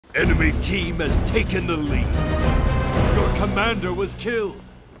Enemy team has taken the lead. Your commander was killed.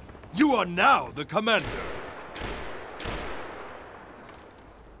 You are now the commander.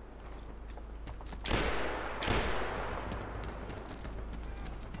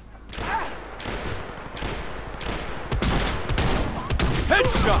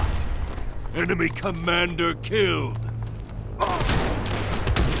 Headshot! Enemy commander killed.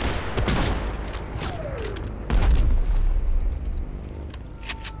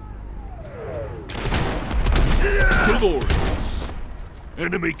 Glorious!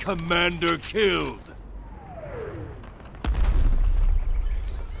 Enemy commander killed.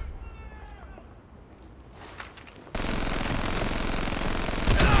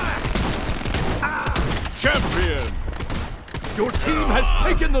 Champion! Your team has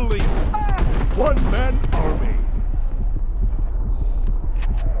taken the lead. One-man army.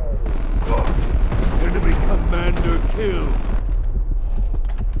 Enemy commander killed.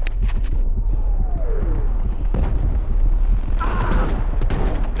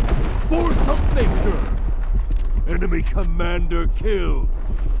 Force of nature! Enemy commander killed!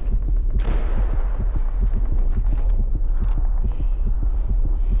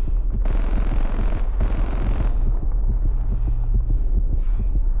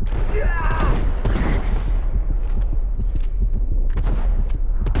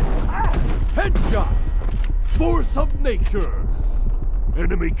 Headshot! Force of nature!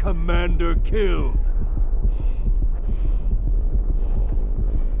 Enemy commander killed!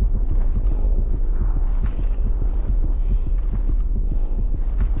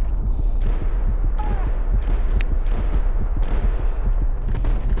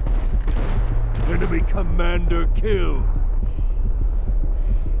 Enemy commander killed.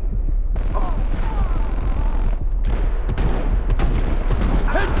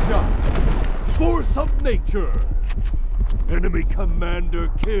 Headshot! Force of nature! Enemy commander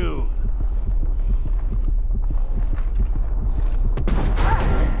killed.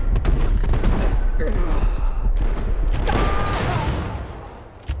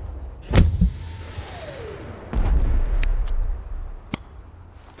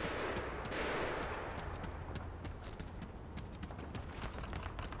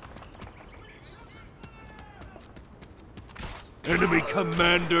 Enemy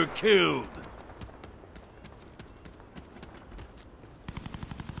commander killed!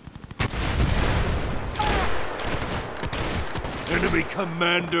 Enemy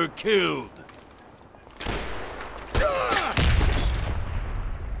commander killed!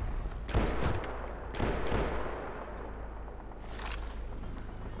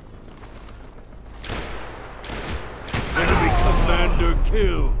 Enemy commander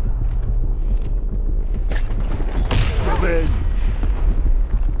killed! Revenge!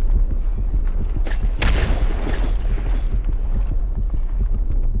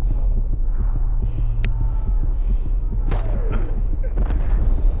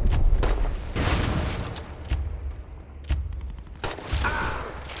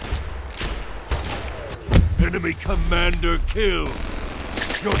 Enemy commander killed!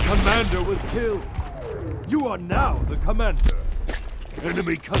 Your commander was killed! You are now the commander!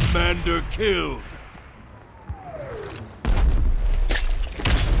 Enemy commander killed!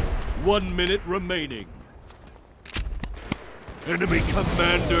 1 minute remaining. Enemy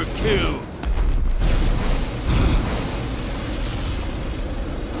commander killed!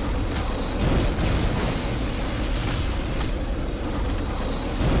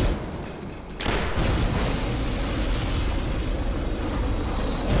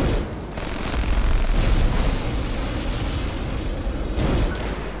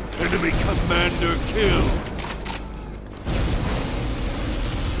 Enemy commander killed!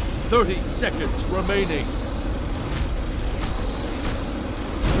 30 seconds remaining.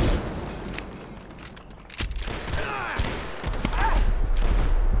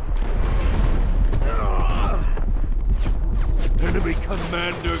 Enemy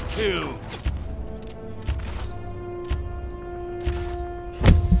commander killed.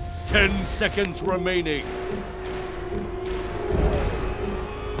 10 seconds remaining.